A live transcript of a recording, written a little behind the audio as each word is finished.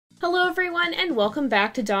Hello everyone, and welcome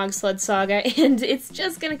back to Dog Sled Saga, and it's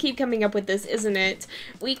just gonna keep coming up with this, isn't it?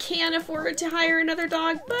 We can't afford to hire another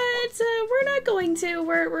dog, but we're not going to.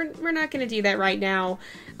 We're not gonna do that right now.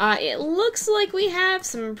 It looks like we have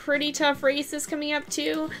some pretty tough races coming up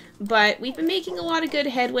too, but we've been making a lot of good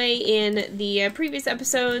headway in the previous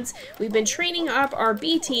episodes. We've been training up our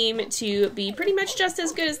B team to be pretty much just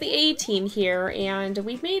as good as the A team here, and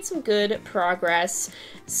we've made some good progress.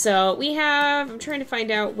 So we have, I'm trying to find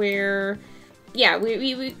out where, yeah,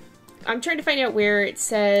 I'm trying to find out where it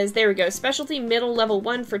says, there we go, specialty middle level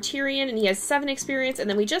 1 for Tyrion, and he has 7 experience, and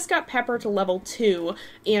then we just got Pepper to level 2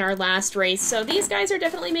 in our last race. So these guys are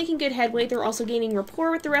definitely making good headway. They're also gaining rapport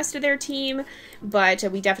with the rest of their team, but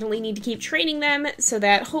we definitely need to keep training them so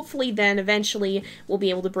that hopefully then eventually we'll be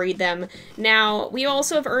able to breed them. Now, we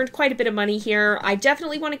also have earned quite a bit of money here. I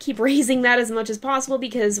definitely want to keep raising that as much as possible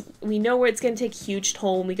because we know it's going to take a huge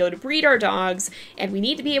toll when we go to breed our dogs, and we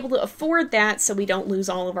need to be able to afford that so we don't lose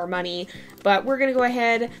all of our money. But we're going to go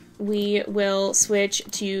ahead, we will switch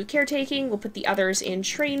to caretaking, we'll put the others in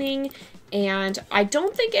training, and I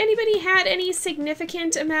don't think anybody had any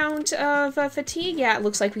significant amount of fatigue. Yeah, it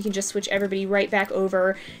looks like we can just switch everybody right back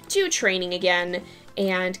over to training again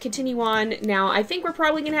and continue on. Now, I think we're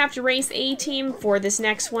probably going to have to race A team for this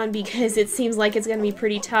next one because it seems like it's going to be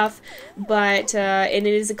pretty tough, but, and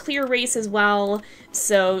it is a clear race as well,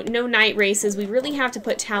 so no night races. We really have to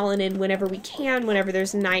put Talon in whenever we can, whenever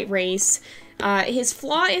there's a night race. His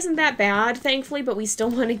flaw isn't that bad, thankfully, but we still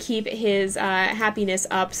want to keep his happiness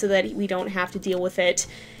up so that we don't have to deal with it.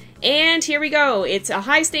 And here we go. It's a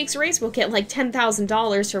high-stakes race. We'll get like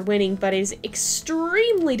 $10,000 for winning, but it's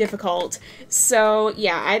extremely difficult. So,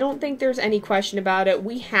 yeah, I don't think there's any question about it.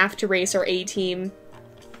 We have to race our A-team.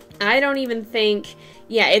 I don't even think...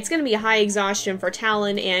 Yeah, it's going to be a high exhaustion for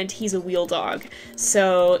Talon, and he's a wheel dog.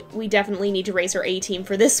 So we definitely need to race our A-team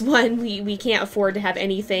for this one. We can't afford to have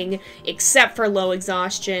anything except for low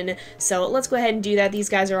exhaustion. So let's go ahead and do that. These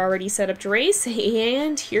guys are already set up to race,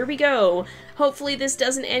 and here we go. Hopefully this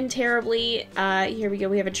doesn't end terribly. Here we go.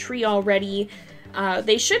 We have a tree already.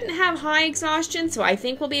 They shouldn't have high exhaustion, so I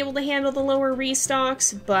think we'll be able to handle the lower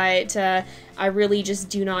restocks, but I really just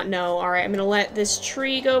do not know. Alright, I'm gonna let this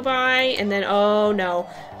tree go by, and then, oh no.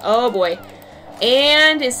 Oh boy.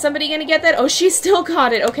 And is somebody gonna get that? Oh, she still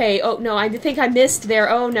caught it. Okay, oh no, I think I missed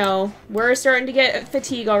there. Oh no. We're starting to get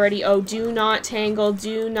fatigue already. Oh, do not tangle,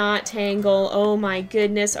 do not tangle. Oh my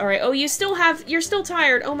goodness. Alright, oh, you're still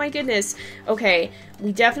tired. Oh my goodness. Okay,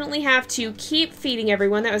 we definitely have to keep feeding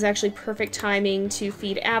everyone. That was actually perfect timing to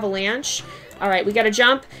feed Avalanche. Alright, we gotta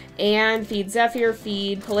jump and feed Zephyr,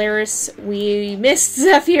 feed Polaris. We missed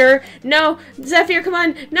Zephyr. No, Zephyr, come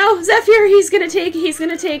on. No, Zephyr, he's gonna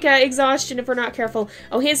take exhaustion if we're not careful.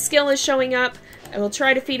 Oh, his skill is showing up. I will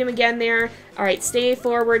try to feed him again there. Alright, stay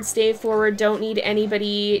forward, stay forward. Don't need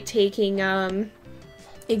anybody taking,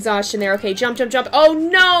 exhaustion there. Okay, jump, jump, jump. Oh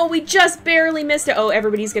no, we just barely missed it. Oh,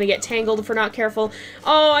 everybody's gonna get tangled if we're not careful.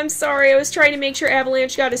 Oh, I'm sorry. I was trying to make sure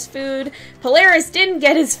Avalanche got his food. Polaris didn't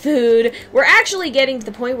get his food. We're actually getting to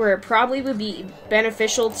the point where it probably would be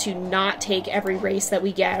beneficial to not take every race that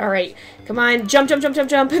we get. Alright, come on. Jump, jump, jump, jump,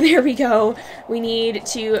 jump. There we go. We need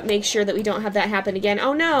to make sure that we don't have that happen again.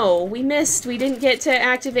 Oh no, we missed. We didn't get to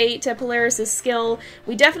activate Polaris' skill.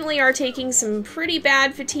 We definitely are taking some pretty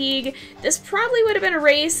bad fatigue. This probably would have been a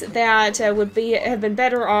race that would have been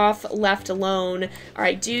better off left alone.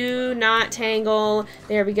 Alright, do not tangle.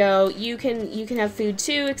 There we go. You can have food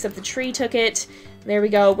too, except the tree took it. There we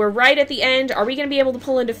go. We're right at the end. Are we going to be able to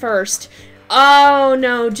pull into first? Oh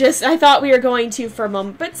no, I thought we were going to for a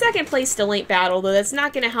moment, but second place still ain't bad, although that's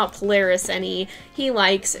not going to help Polaris any. He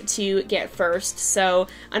likes to get first, so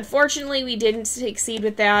unfortunately we didn't succeed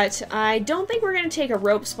with that. I don't think we're going to take a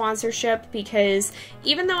rope sponsorship, because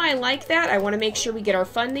even though I like that, I want to make sure we get our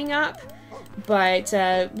funding up, but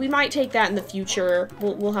we might take that in the future.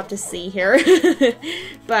 We'll have to see here.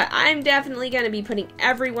 But I'm definitely going to be putting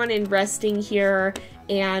everyone in resting here,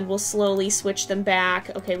 and we'll slowly switch them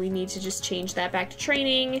back. Okay, we need to just change that back to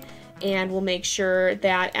training, and we'll make sure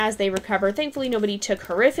that as they recover, thankfully nobody took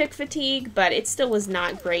horrific fatigue, but it still was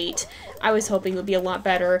not great. I was hoping it would be a lot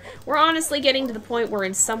better. We're honestly getting to the point where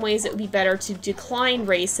in some ways it would be better to decline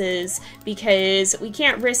races, because we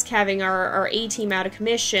can't risk having our A team out of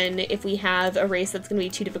commission if we have a race that's going to be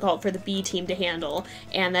too difficult for the B team to handle,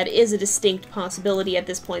 and that is a distinct possibility at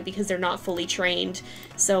this point because they're not fully trained.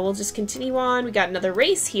 So we'll just continue on. We got another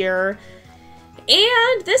race here.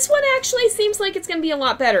 And this one actually seems like it's going to be a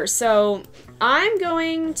lot better, so I'm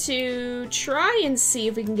going to try and see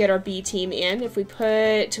if we can get our B team in. If we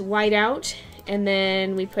put White out, and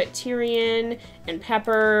then we put Tyrion and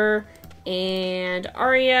Pepper And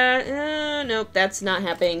Arya, nope, that's not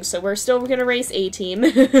happening, so we're still gonna race A-Team.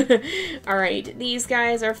 Alright, these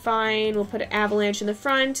guys are fine. We'll put Avalanche in the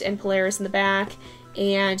front and Polaris in the back.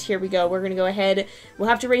 And here we go. We're gonna go ahead. We'll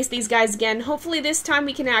have to race these guys again. Hopefully this time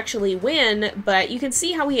we can actually win, but you can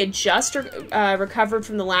see how we had just recovered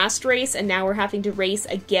from the last race, and now we're having to race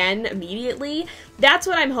again immediately. That's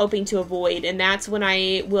what I'm hoping to avoid, and that's when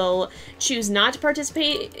I will choose not to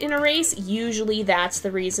participate in a race. Usually that's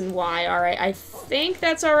the reason why. Alright, I think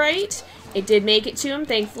that's alright. It did make it to him,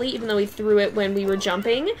 thankfully, even though we threw it when we were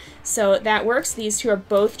jumping. So that works. These two are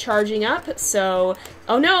both charging up. So,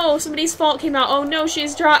 oh no, somebody's fault came out. Oh no,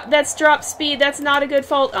 that's drop speed. That's not a good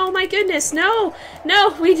fault. Oh my goodness, no!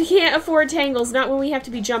 No, we can't afford tangles. Not when we have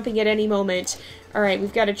to be jumping at any moment. Alright,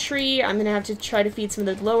 we've got a tree. I'm gonna have to try to feed some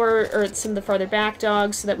of the lower, or some of the farther back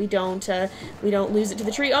dogs so that we don't lose it to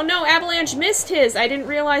the tree. Oh no, Avalanche missed his! I didn't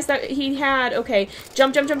realize that he had. Okay,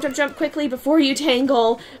 jump, jump, jump, jump, jump quickly before you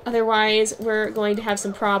tangle. Otherwise, we're going to have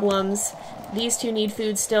some problems. These two need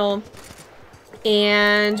food still.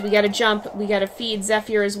 And we gotta jump. We gotta feed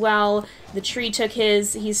Zephyr as well. The tree took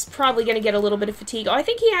his. He's probably gonna get a little bit of fatigue. Oh, I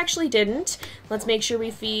think he actually didn't. Let's make sure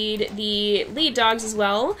we feed the lead dogs as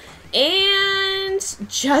well. And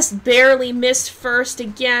just barely missed first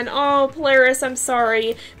again. Oh, Polaris, I'm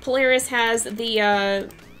sorry. Polaris has the,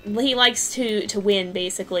 he likes to win,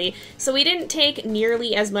 basically. So we didn't take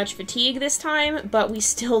nearly as much fatigue this time, but we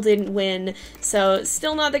still didn't win. So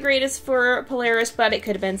still not the greatest for Polaris, but it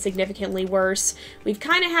could have been significantly worse. We've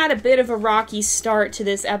kind of had a bit of a rocky start to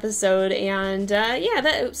this episode, and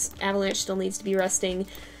yeah, oops, Avalanche still needs to be resting.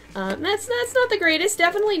 That's not the greatest.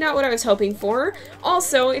 Definitely not what I was hoping for.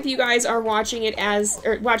 Also, if you guys are watching it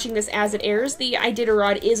watching this as it airs, the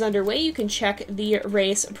Iditarod is underway. You can check the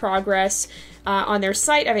race progress on their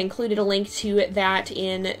site. I've included a link to that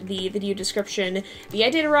in the video description. The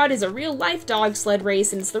Iditarod is a real-life dog sled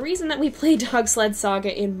race, and it's the reason that we play Dog Sled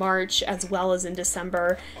Saga in March as well as in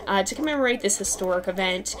December to commemorate this historic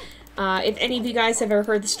event. If any of you guys have ever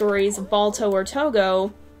heard the stories of Balto or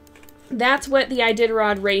Togo, that's what the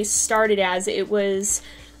Iditarod race started as. It was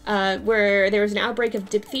where there was an outbreak of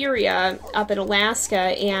diphtheria up in Alaska,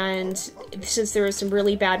 and since there was some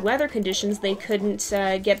really bad weather conditions, they couldn't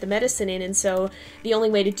get the medicine in, and so the only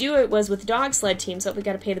way to do it was with dog sled teams. So we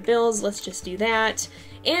gotta pay the bills, let's just do that.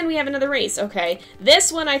 And we have another race. Okay,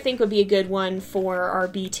 this one I think would be a good one for our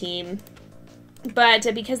B team.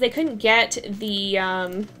 But because they couldn't get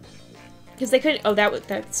the because they couldn't, oh,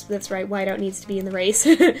 that's right, Whiteout needs to be in the race.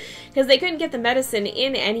 Because they couldn't get the medicine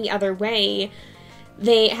in any other way,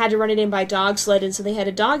 they had to run it in by dog sled, and so they had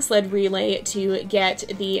a dog sled relay to get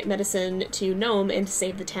the medicine to Nome and to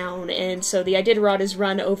save the town. And so the Iditarod is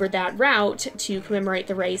run over that route to commemorate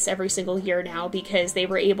the race every single year now, because they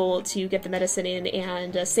were able to get the medicine in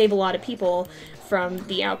and save a lot of people from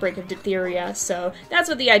the outbreak of diphtheria. So that's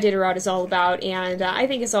what the Iditarod is all about, and I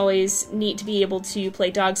think it's always neat to be able to play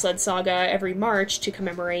Dog Sled Saga every March to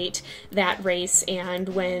commemorate that race and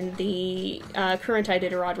when the current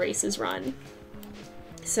Iditarod race is run.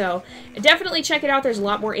 So definitely check it out. There's a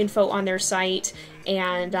lot more info on their site,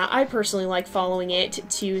 and I personally like following it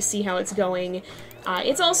to see how it's going.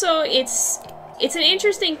 It's an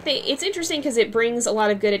interesting thing. It's interesting because it brings a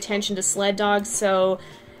lot of good attention to sled dogs. So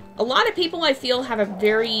a lot of people, I feel, have a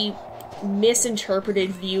very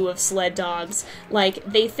misinterpreted view of sled dogs. Like,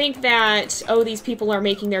 they think that, oh, these people are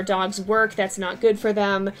making their dogs work, that's not good for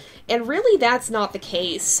them, and really that's not the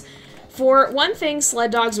case. For one thing,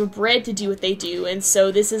 sled dogs were bred to do what they do, and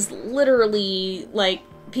so this is literally, like,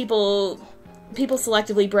 people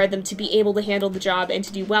selectively bred them to be able to handle the job and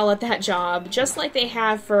to do well at that job, just like they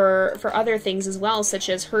have for other things as well, such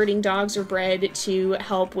as herding dogs are bred to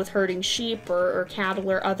help with herding sheep or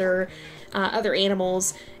cattle or other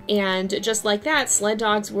animals. And just like that, sled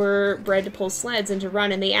dogs were bred to pull sleds and to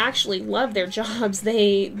run, and they actually love their jobs.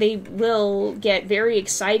 They will get very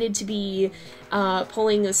excited to be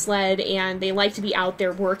pulling the sled, and they like to be out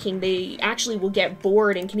there working. They actually will get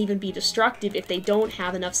bored and can even be destructive if they don't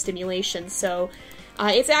have enough stimulation. So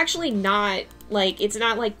it's actually not like, it's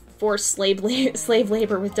not like forced slave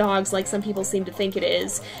labor with dogs like some people seem to think it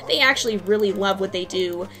is. They actually really love what they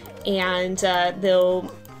do, and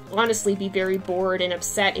they'll honestly be very bored and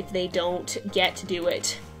upset if they don't get to do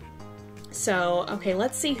it. So, okay,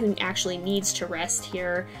 let's see who actually needs to rest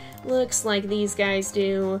here. Looks like these guys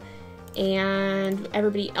do, and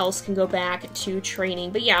everybody else can go back to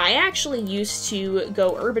training. But yeah, I actually used to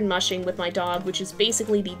go urban mushing with my dog, which is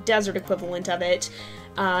basically the desert equivalent of it.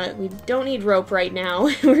 We don't need rope right now.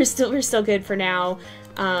 We're still good for now.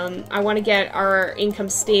 I want to get our income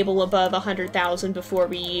stable above 100,000 before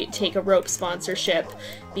we take a rope sponsorship,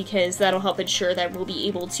 because that'll help ensure that we'll be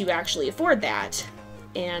able to actually afford that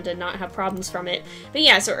and not have problems from it. But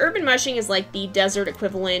yeah, so urban mushing is like the desert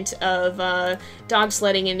equivalent of dog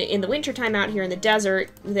sledding in the wintertime out here in the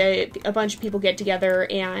desert. A bunch of people get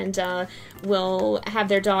together and will have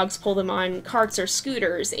their dogs pull them on carts or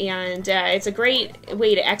scooters, and it's a great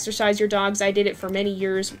way to exercise your dogs. I did it for many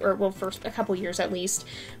years, or well, for a couple years at least,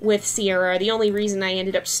 with Sierra. The only reason I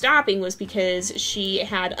ended up stopping was because she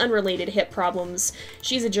had unrelated hip problems.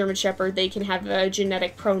 She's a German Shepherd. They can have a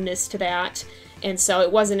genetic proneness to that. And so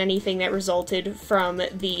it wasn't anything that resulted from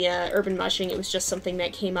the urban mushing. It was just something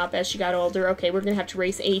that came up as she got older. Okay, we're going to have to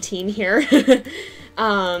race a team here.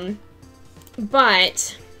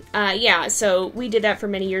 Yeah, so we did that for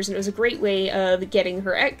many years, and it was a great way of getting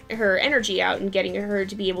her energy out and getting her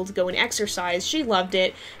to be able to go and exercise. She loved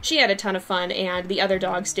it. She had a ton of fun, and the other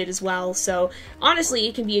dogs did as well. So honestly,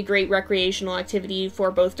 it can be a great recreational activity for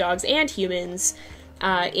both dogs and humans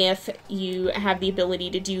if you have the ability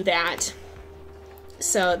to do that.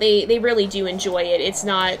 So they really do enjoy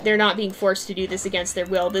it. They're not being forced to do this against their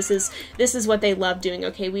will. This is what they love doing.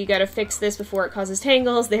 Okay, we gotta fix this before it causes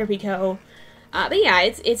tangles. There we go. But yeah,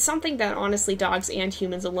 it's something that honestly dogs and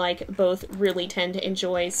humans alike both really tend to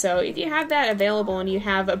enjoy. So if you have that available and you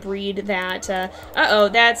have a breed that,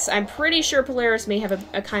 I'm pretty sure Polaris may have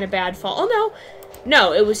a kind of bad fault. Oh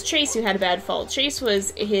no, it was Chase who had a bad fault. Chase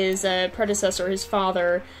was his predecessor, his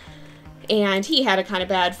father, and he had a kind of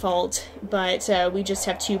bad fault, but we just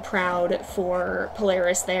have too proud for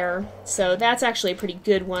Polaris there. So that's actually a pretty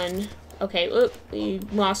good one. Okay, we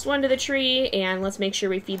lost one to the tree, and let's make sure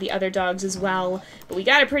we feed the other dogs as well. But we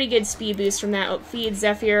got a pretty good speed boost from that. Oh, feed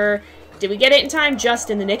Zephyr. Did we get it in time?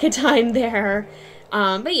 Just in the nick of time there.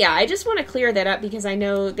 But yeah, I just want to clear that up because I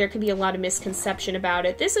know there can be a lot of misconception about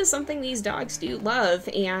it. This is something these dogs do love,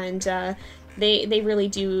 and they really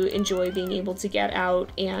do enjoy being able to get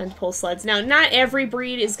out and pull sleds. Now, not every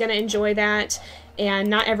breed is going to enjoy that, and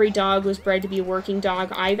not every dog was bred to be a working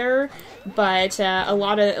dog either, but a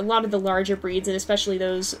lot of the larger breeds, and especially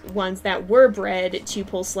those ones that were bred to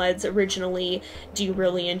pull sleds originally, do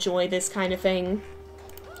really enjoy this kind of thing.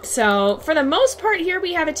 So, for the most part here,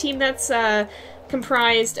 we have a team that's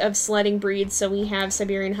comprised of sledding breeds. So we have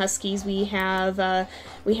Siberian Huskies, we have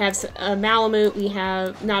Malamute, we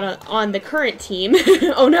have, not on the current team,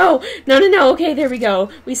 oh no, okay, there we go,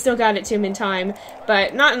 we still got it to him in time,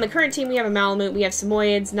 but not on the current team. We have a Malamute, we have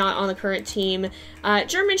Samoyeds, not on the current team.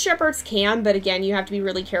 German Shepherds can, but again, you have to be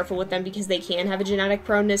really careful with them because they can have a genetic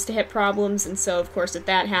proneness to hip problems, and so of course if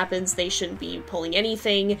that happens, they shouldn't be pulling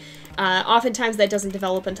anything. Oftentimes that doesn't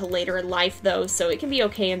develop until later in life though, so it can be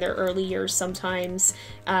okay in their early years sometimes,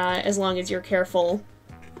 as long as you're careful.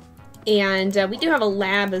 And we do have a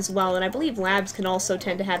lab as well, and I believe labs can also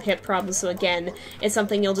tend to have hip problems, so again, it's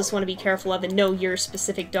something you'll just want to be careful of and know your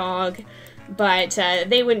specific dog. But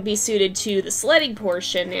they wouldn't be suited to the sledding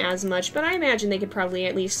portion as much, but I imagine they could probably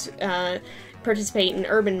at least participate in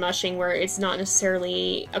urban mushing where it's not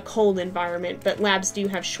necessarily a cold environment, but labs do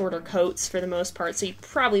have shorter coats for the most part, so you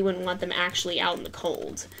probably wouldn't want them actually out in the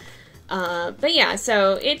cold. But yeah,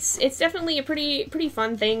 so it's definitely a pretty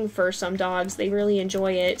fun thing for some dogs. They really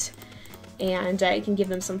enjoy it, and it can give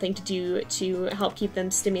them something to do to help keep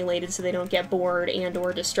them stimulated so they don't get bored and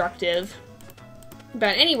or destructive.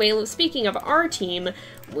 But anyway, speaking of our team,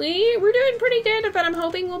 we're doing pretty good, but I'm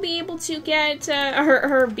hoping we'll be able to get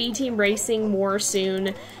our B team racing more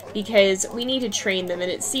soon, because we need to train them, and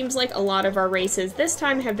it seems like a lot of our races this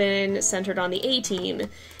time have been centered on the A team,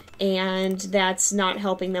 and that's not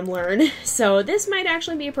helping them learn. So this might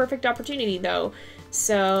actually be a perfect opportunity though.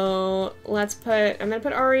 So let's I'm gonna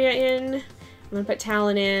put Aria in, I'm gonna put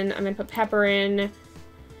Talon in, I'm gonna put Pepper in.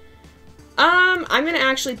 I'm gonna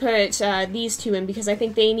actually put these two in because I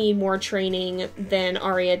think they need more training than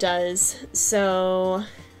Aria does. So,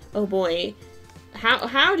 oh boy.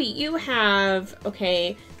 How do you have,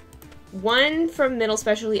 okay, one from middle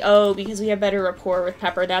specialty, oh, because we have better rapport with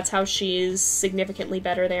Pepper, that's how she's significantly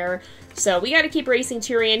better there. So we gotta keep racing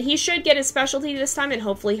Tyrion. He should get his specialty this time, and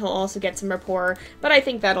hopefully he'll also get some rapport, but I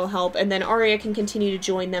think that'll help, and then Aria can continue to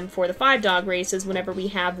join them for the 5-dog races whenever we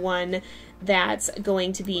have one that's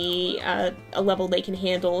going to be a level they can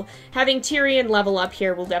handle. Having Tyrion level up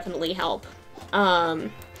here will definitely help.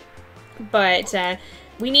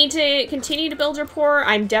 We need to continue to build rapport.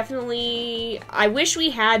 I wish we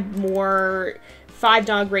had more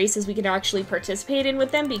 5-dog races we could actually participate in with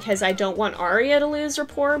them, because I don't want Aria to lose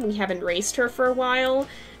rapport. We haven't raced her for a while,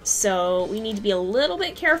 so we need to be a little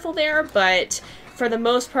bit careful there, but for the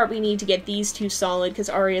most part, we need to get these two solid because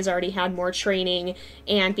Arya's already had more training,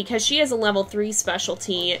 and because she has a level 3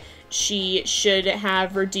 specialty, she should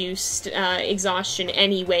have reduced exhaustion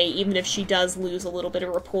anyway, even if she does lose a little bit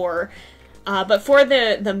of rapport. But for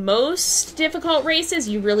the most difficult races,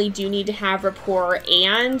 you really do need to have rapport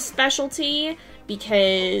and specialty,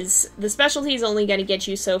 because the specialty is only going to get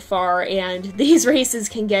you so far, and these races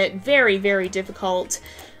can get very, very difficult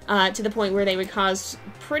to the point where they would cause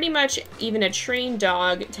pretty much even a trained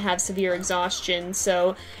dog to have severe exhaustion.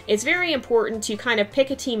 So it's very important to kind of pick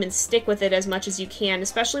a team and stick with it as much as you can,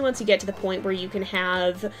 especially once you get to the point where you can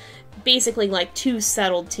have basically like 2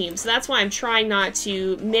 settled teams. So that's why I'm trying not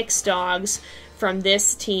to mix dogs from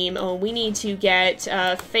this team. Oh, we need to get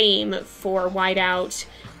Fame for Whiteout.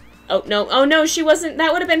 Oh no, she wasn't.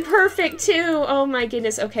 That would have been perfect too. Oh my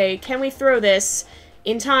goodness. Okay, can we throw this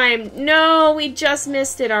in time? No, we just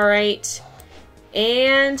missed it. All right.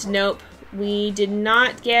 And nope, we did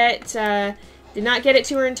not get it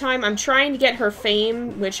to her in time. I'm trying to get her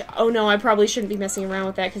Fame, which, oh no, I probably shouldn't be messing around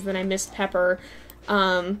with that because then I missed Pepper.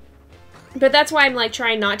 But that's why I'm like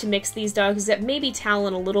trying not to mix these dogs. That maybe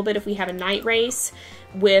Talon a little bit if we have a night race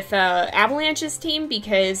with Avalanche's team,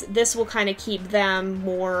 because this will kind of keep them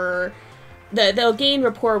more. They'll gain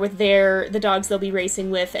rapport with the dogs they'll be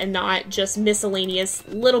racing with, and not just miscellaneous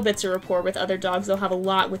little bits of rapport with other dogs. They'll have a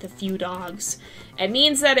lot with a few dogs. It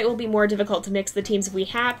means that it will be more difficult to mix the teams if we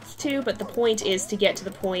have to, but the point is to get to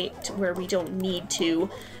the point where we don't need to,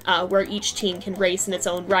 where each team can race in its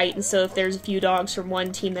own right. And so if there's a few dogs from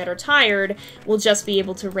one team that are tired, we'll just be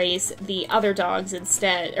able to race the other dogs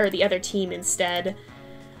instead, or the other team instead.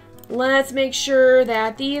 Let's make sure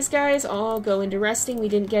that these guys all go into resting. We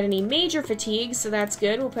didn't get any major fatigue, so that's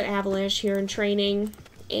good. We'll put Avalanche here in training.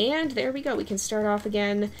 And there we go. We can start off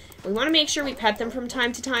again. We want to make sure we pet them from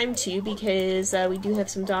time to time, too, because we do have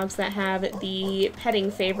some dogs that have the petting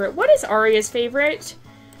favorite. What is Arya's favorite?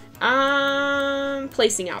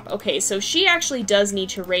 Placing up. Okay, so she actually does need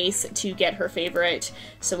to race to get her favorite.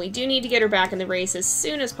 So we do need to get her back in the race as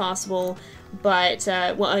soon as possible. But,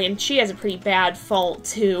 well, and she has a pretty bad fault,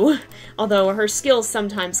 too. Although her skill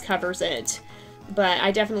sometimes covers it. But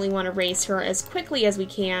I definitely want to race her as quickly as we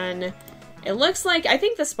can. It looks like, I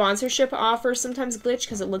think the sponsorship offer sometimes glitch,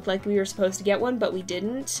 because it looked like we were supposed to get one, but we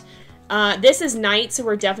didn't. This is night, so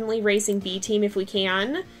we're definitely racing B team if we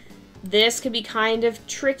can. This could be kind of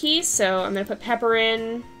tricky, so I'm going to put Pepper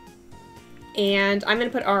in. And I'm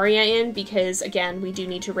going to put Arya in, because, again, we do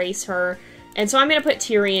need to race her. And so I'm going to put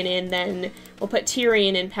Tyrion in, then we'll put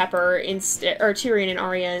Tyrion and Pepper instead, or Tyrion and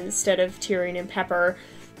Arya instead of Tyrion and Pepper.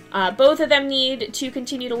 Both of them need to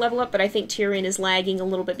continue to level up, but I think Tyrion is lagging a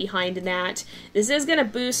little bit behind in that. This is going to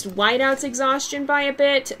boost Whiteout's exhaustion by a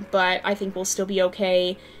bit, but I think we'll still be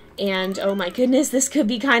okay. And, oh my goodness, this could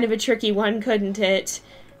be kind of a tricky one, couldn't it?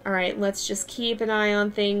 Alright, let's just keep an eye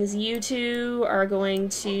on things. You two are going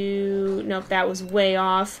to... Nope, that was way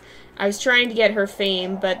off. I was trying to get her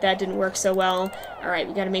Fame, but that didn't work so well. Alright,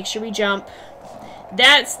 we gotta make sure we jump.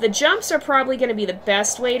 The jumps are probably gonna be the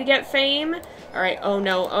best way to get Fame. Alright, oh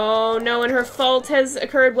no, and her fault has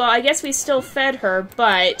occurred. Well, I guess we still fed her,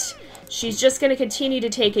 but she's just gonna continue to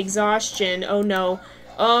take exhaustion. Oh no.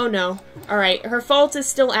 Alright, her fault is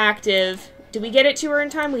still active. Did we get it to her in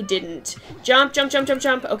time? We didn't. Jump, jump, jump, jump,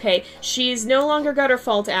 jump. Okay, she's no longer got her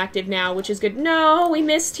fault active now, which is good. No, we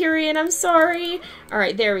missed Tyrion, I'm sorry.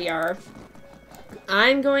 Alright, there we are.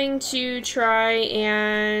 I'm going to try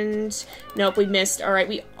and... Nope, we missed. Alright,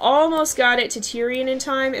 we almost got it to Tyrion in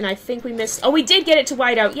time, and I think we missed... Oh, we did get it to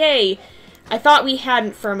Whiteout, yay! I thought we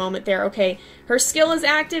hadn't for a moment there. Okay, her skill is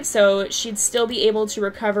active, so she'd still be able to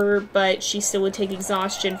recover, but she still would take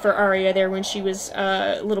exhaustion for Arya there when she was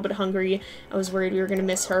a little bit hungry. I was worried we were going to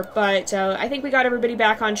miss her, but I think we got everybody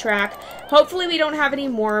back on track. Hopefully we don't have any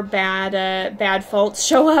more bad faults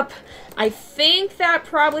show up. I think that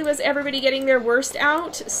probably was everybody getting their worst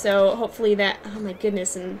out, so hopefully that... Oh my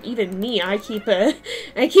goodness, and even me, I keep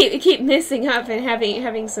messing up and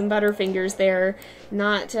having some butterfingers there,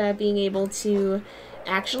 not being able to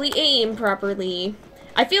actually aim properly.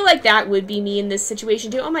 I feel like that would be me in this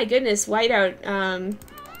situation too. Oh my goodness, Whiteout,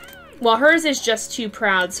 well, hers is just too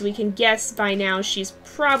proud, so we can guess by now she's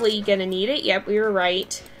probably gonna need it. Yep, we were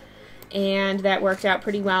right. And that worked out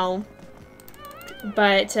pretty well.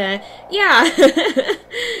 But, yeah.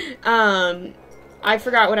 I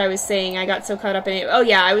forgot what I was saying. I got so caught up in it. Oh,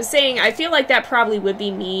 yeah, I was saying I feel like that probably would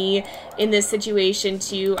be me in this situation,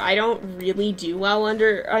 too. I don't really do well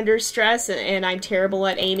under stress, and I'm terrible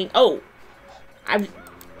at aiming. Oh!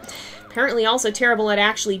 apparently also terrible at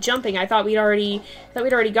actually jumping. I thought we'd already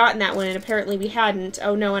gotten that one, and apparently we hadn't.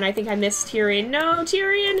 Oh no, and I think I missed Tyrion. No,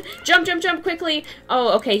 Tyrion! Jump, jump, jump quickly!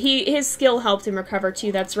 Oh, okay, his skill helped him recover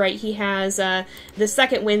too, that's right. He has the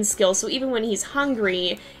second wind skill, so even when he's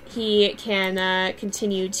hungry, he can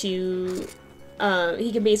continue to...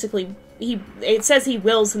 he can basically... it says he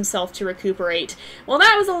wills himself to recuperate. Well,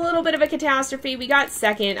 that was a little bit of a catastrophe. We got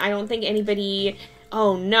second. I don't think anybody...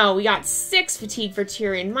 Oh no, we got 6 fatigue for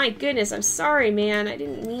Tyrion. My goodness, I'm sorry, man. I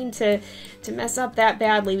didn't mean to mess up that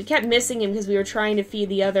badly. We kept missing him because we were trying to feed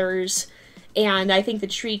the others, and I think the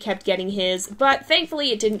tree kept getting his, but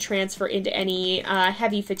thankfully it didn't transfer into any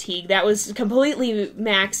heavy fatigue. That was completely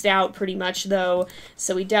maxed out pretty much, though,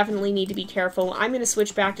 so we definitely need to be careful. I'm going to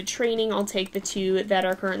switch back to training. I'll take the 2 that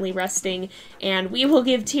are currently resting, and we will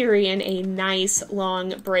give Tyrion a nice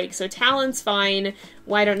long break. So Talon's fine.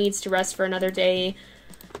 Whiteout needs to rest for another day,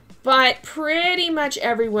 but pretty much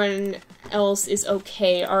everyone else is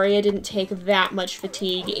okay. Arya didn't take that much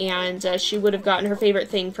fatigue, and she would have gotten her favorite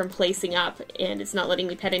thing from placing up, and it's not letting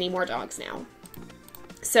me pet any more dogs now.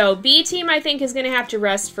 So B team, I think, is going to have to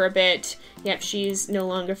rest for a bit. Yep, she's no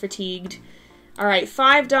longer fatigued. Alright,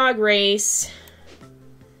 5-dog race.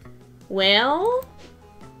 Well,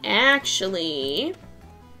 actually...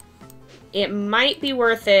 it might be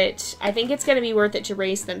worth it. I think it's going to be worth it to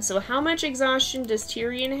race them. So how much exhaustion does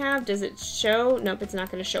Tyrion have? Does it show? Nope, it's not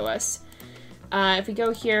going to show us. If we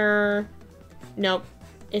go here... nope,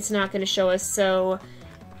 it's not going to show us. So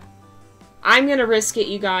I'm going to risk it,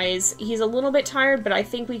 you guys. He's a little bit tired, but I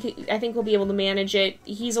think we'll be able to manage it.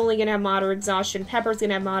 He's only going to have moderate exhaustion. Pepper's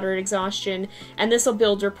going to have moderate exhaustion. And this will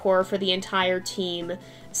build rapport for the entire team.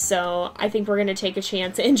 So I think we're going to take a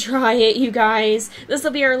chance and try it, you guys. This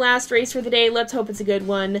will be our last race for the day. Let's hope it's a good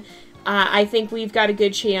one. I think we've got a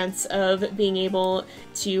good chance of being able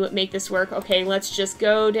to make this work. Okay, let's just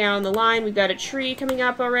go down the line. We've got a tree coming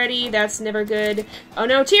up already. That's never good. Oh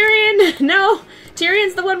no, Tyrion! No!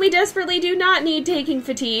 Tyrion's the one we desperately do not need taking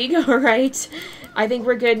fatigue. Alright. I think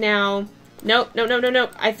we're good now. Nope, no, no, no, no.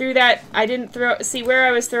 I threw that. I didn't see where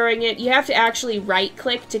I was throwing it. You have to actually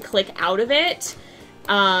right-click to click out of it.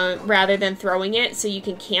 Rather than throwing it, so you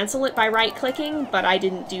can cancel it by right-clicking, but I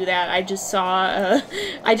didn't do that. I just saw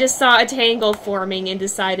a tangle forming and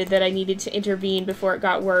decided that I needed to intervene before it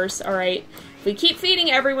got worse. Alright, if we keep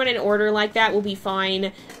feeding everyone in order like that, we'll be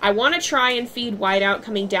fine. I want to try and feed Whiteout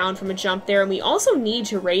coming down from a jump there, and we also need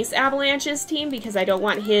to race Avalanche's team because I don't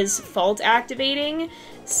want his fault activating.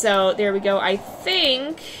 So, there we go. I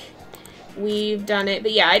think... we've done it,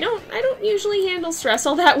 but yeah, I don't usually handle stress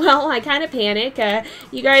all that well. I kind of panic.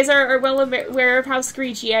 You guys are well aware of how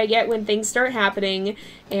screechy I get when things start happening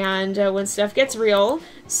and when stuff gets real.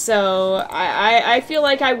 So I feel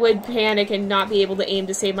like I would panic and not be able to aim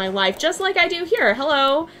to save my life, just like I do here.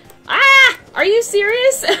 Hello. Ah! Are you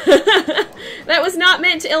serious? That was not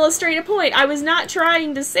meant to illustrate a point. I was not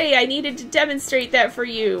trying to say I needed to demonstrate that for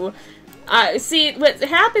you. See, what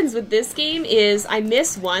happens with this game is I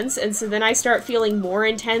miss once, and so then I start feeling more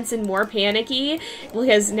intense and more panicky,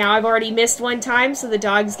 because now I've already missed one time, so the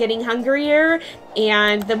dog's getting hungrier,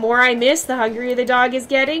 and the more I miss, the hungrier the dog is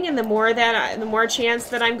getting, and the more chance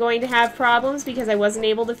that I'm going to have problems because I wasn't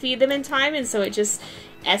able to feed them in time, and so it just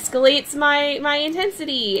escalates my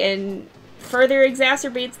intensity and further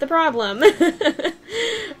exacerbates the problem.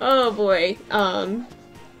 Oh boy.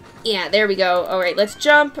 Yeah, there we go. Alright, let's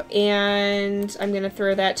jump, and I'm gonna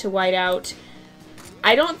throw that to Whiteout.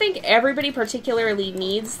 I don't think everybody particularly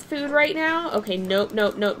needs food right now. Okay, nope,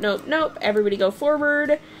 nope, nope, nope, nope. Everybody go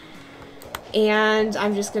forward. And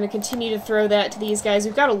I'm just gonna continue to throw that to these guys.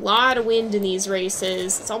 We've got a lot of wind in these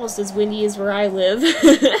races. It's almost as windy as where I live.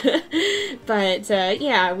 But,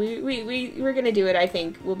 yeah, we're gonna do it, I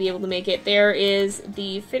think. We'll be able to make it. There is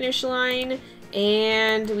the finish line.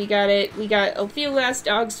 And we got it. We got a few last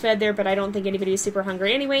dogs fed there, but I don't think anybody was super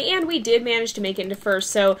hungry anyway. And we did manage to make it into first.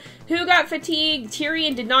 So, who got fatigue?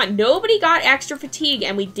 Tyrion did not. Nobody got extra fatigue,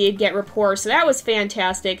 and we did get rapport. So that was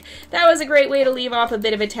fantastic. That was a great way to leave off a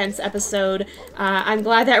bit of a tense episode. I'm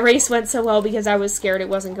glad that race went so well because I was scared it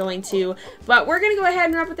wasn't going to. But we're going to go ahead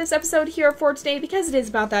and wrap up this episode here for today because it is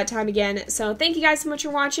about that time again. So thank you guys so much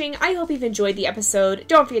for watching. I hope you've enjoyed the episode.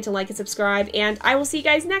 Don't forget to like and subscribe, and I will see you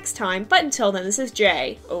guys next time. But until then, this is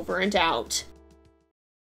Jay, over and out.